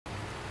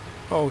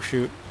Oh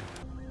shoot.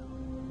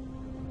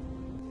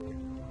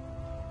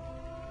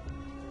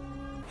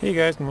 Hey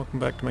guys, and welcome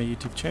back to my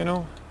YouTube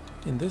channel.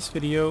 In this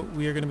video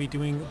we are going to be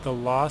doing the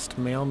Lost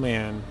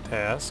Mailman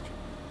task.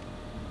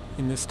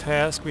 In this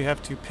task we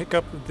have to pick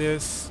up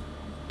this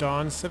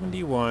Dawn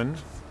 71,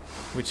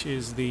 which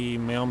is the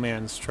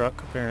mailman's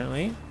truck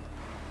apparently.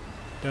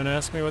 Don't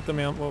ask me what the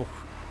whoa.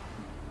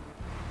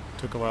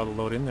 Took a while to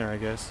load in there, I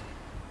guess.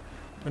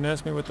 Don't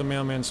ask me what the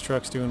mailman's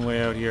truck's doing way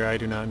out here, I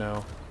do not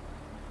know.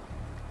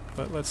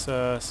 But let's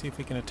see if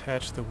we can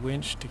attach the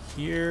winch to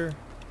here.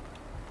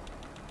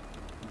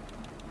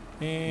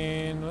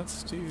 And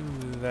let's do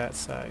that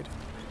side.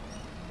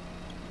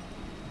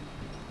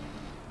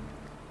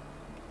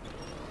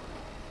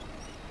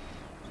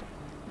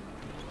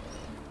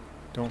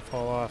 Don't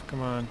fall off,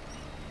 come on.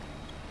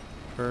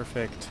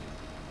 Perfect.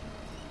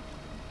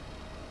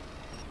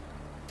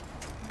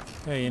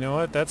 Hey, you know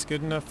what? That's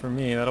good enough for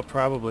me. That'll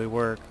probably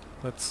work.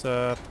 Let's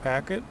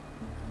pack it.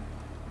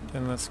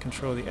 Then let's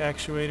control the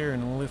actuator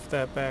and lift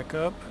that back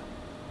up.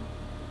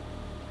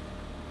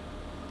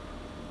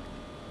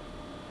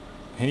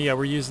 And yeah,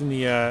 we're using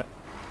the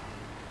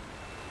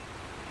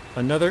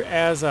another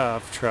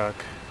Azov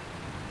truck.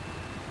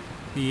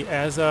 The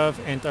Azov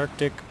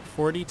Antarctic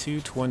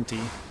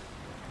 4220.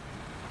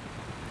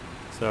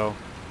 So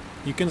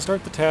you can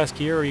start the task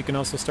here, or you can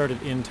also start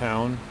it in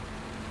town.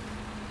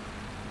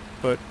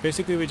 But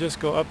basically we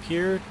just go up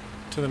here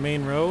to the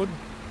main road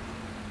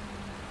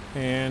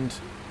and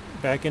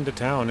back into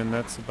town, and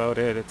that's about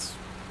it. It's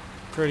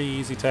a pretty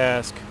easy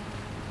task.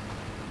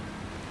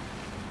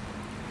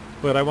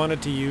 But I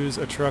wanted to use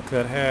a truck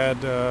that had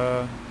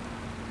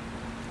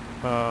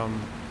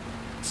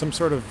some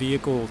sort of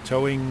vehicle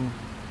towing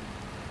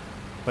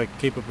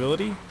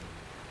capability.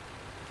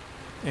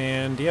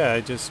 And yeah,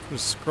 I just was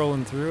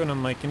scrolling through and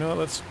I'm like, you know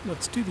what,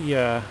 let's do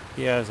the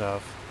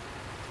Azov.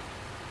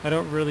 I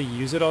don't really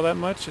use it all that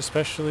much,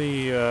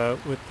 especially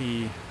with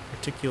the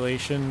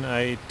articulation.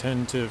 I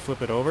tend to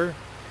flip it over.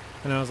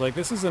 And I was like,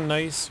 this is a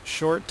nice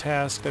short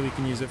task that we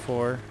can use it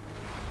for.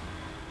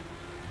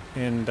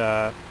 And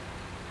I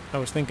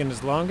was thinking,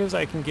 as long as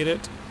I can get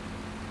it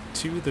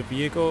to the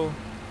vehicle,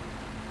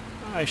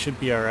 I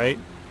should be alright.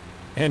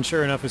 And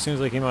sure enough, as soon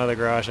as I came out of the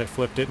garage, I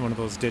flipped it in one of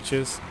those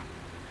ditches.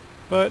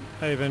 But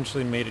I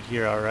eventually made it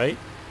here alright.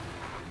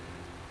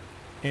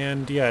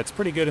 And yeah, it's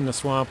pretty good in the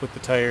swamp with the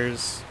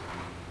tires.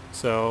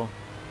 So,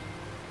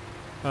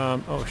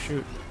 oh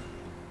shoot.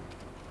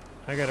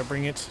 I gotta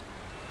bring it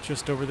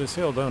just over this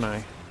hill, don't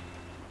I?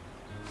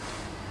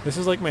 This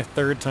is like my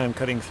third time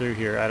cutting through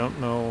here. I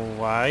don't know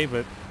why,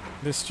 but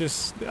this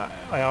just,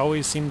 I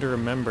always seem to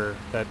remember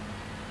that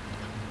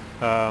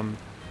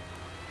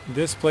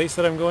this place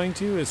that I'm going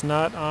to is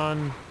not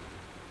on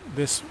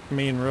this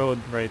main road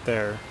right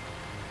there.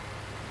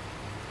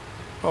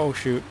 Oh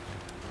shoot.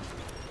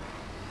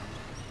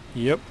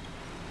 Yep,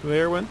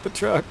 there went the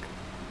truck.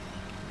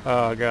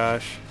 Oh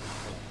gosh.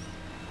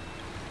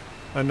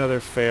 Another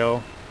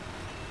fail.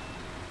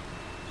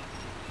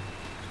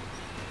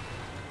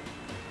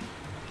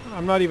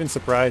 I'm not even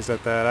surprised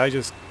at that. I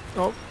just...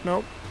 Oh,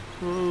 nope.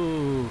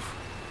 Ooh.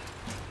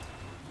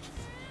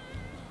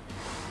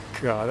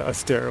 God, that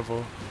was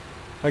terrible.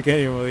 I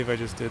can't even believe I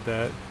just did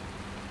that.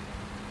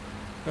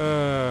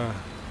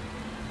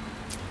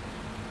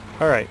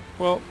 Alright,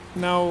 well,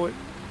 now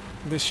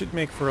this should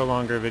make for a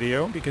longer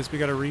video because we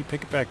gotta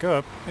re-pick it back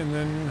up and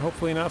then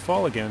hopefully not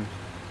fall again.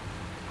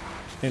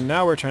 And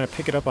now we're trying to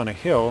pick it up on a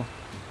hill,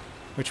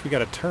 which we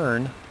gotta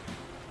turn.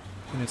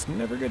 And it's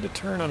never good to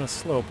turn on a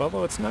slope,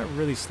 although it's not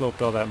really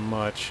sloped all that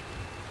much.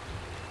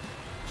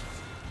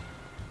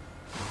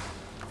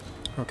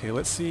 Okay,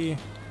 let's see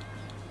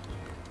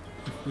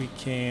if we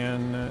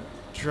can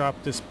drop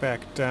this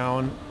back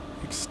down,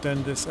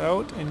 extend this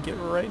out, and get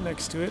right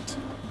next to it.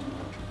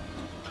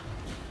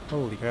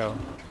 Holy cow.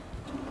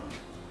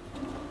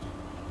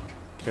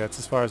 Okay, that's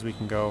as far as we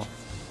can go.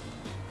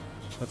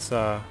 Let's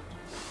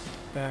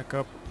back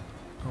up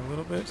a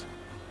little bit.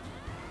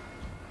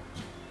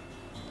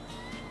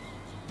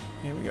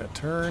 And we got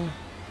turn.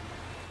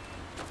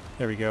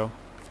 There we go.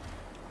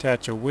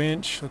 Attach a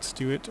winch. Let's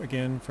do it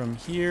again from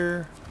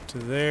here to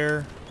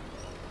there.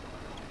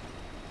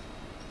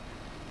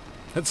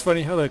 That's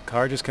funny how the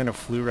car just kind of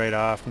flew right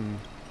off, and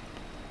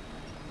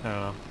I don't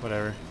know,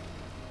 whatever.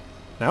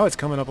 Now it's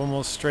coming up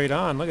almost straight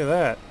on. Look at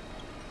that.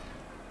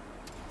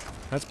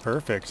 That's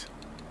perfect.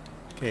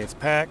 Okay, it's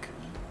pack.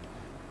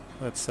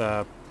 Let's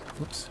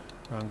oops,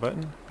 wrong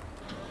button.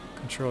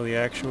 Control the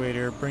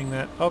actuator, bring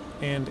that up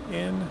and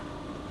in.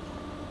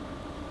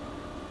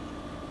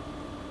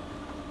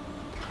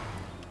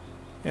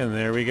 And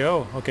there we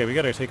go. Okay, we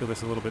gotta take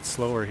this a little bit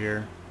slower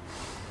here.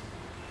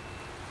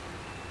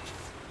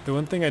 The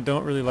one thing I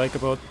don't really like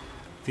about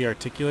the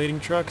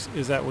articulating trucks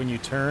is that when you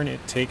turn,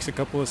 it takes a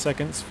couple of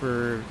seconds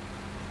for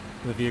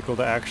the vehicle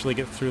to actually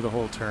get through the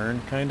whole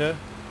turn, kinda.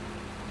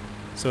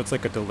 So it's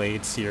like a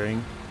delayed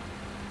searing.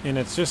 And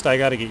it's just, I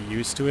gotta get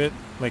used to it.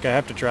 Like, I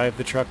have to drive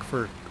the truck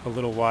for a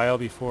little while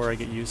before I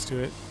get used to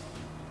it.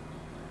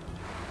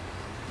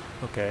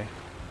 Okay.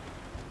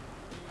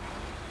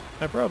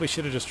 I probably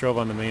should have just drove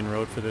on the main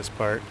road for this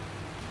part.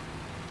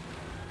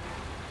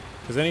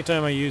 Because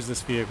anytime I use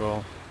this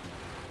vehicle,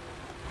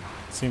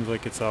 it seems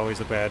like it's always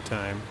a bad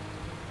time.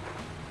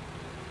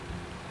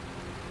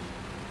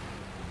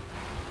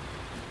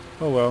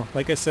 Oh well,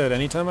 like I said,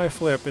 anytime I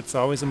flip, it's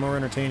always a more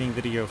entertaining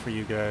video for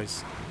you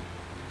guys.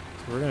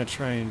 So we're going to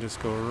try and just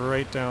go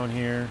right down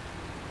here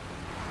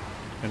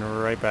and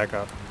right back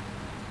up.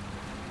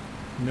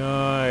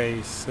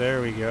 Nice,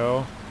 there we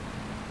go.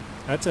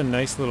 That's a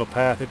nice little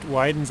path. It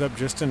widens up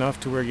just enough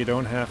to where you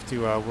don't have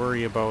to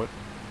worry about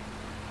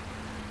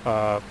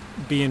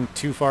being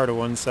too far to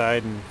one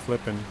side and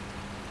flipping.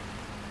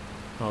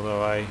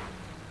 Although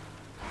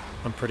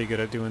I'm pretty good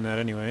at doing that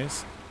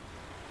anyways.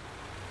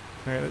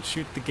 Alright, let's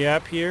shoot the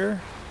gap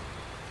here.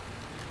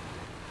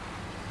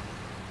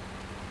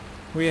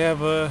 We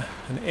have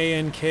an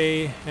ANK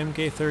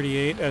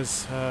MK38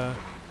 as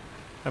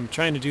I'm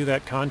trying to do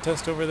that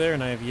contest over there,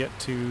 and I have yet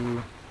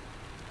to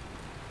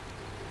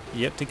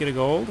get a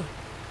gold.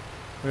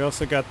 We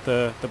also got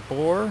the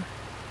boar,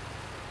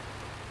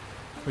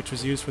 which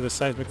was used for the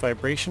seismic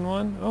vibration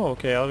one. Oh,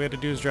 okay, all we had to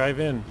do is drive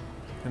in,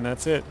 and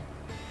that's it.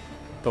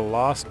 The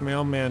Lost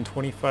Mailman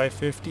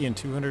 2550 and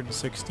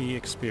 260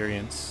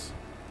 experience.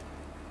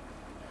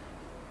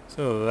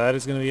 So that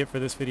is going to be it for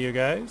this video,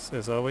 guys.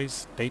 As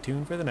always, stay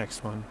tuned for the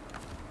next one.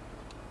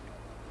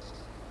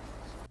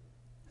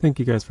 Thank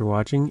you guys for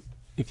watching.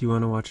 If you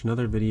want to watch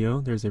another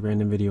video, there's a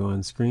random video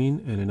on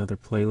screen and another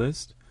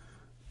playlist.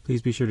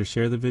 Please be sure to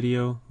share the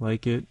video,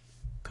 like it,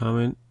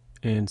 comment,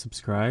 and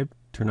subscribe.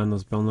 Turn on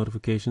those bell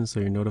notifications so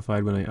you're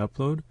notified when I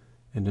upload.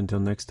 And until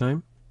next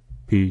time,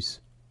 peace.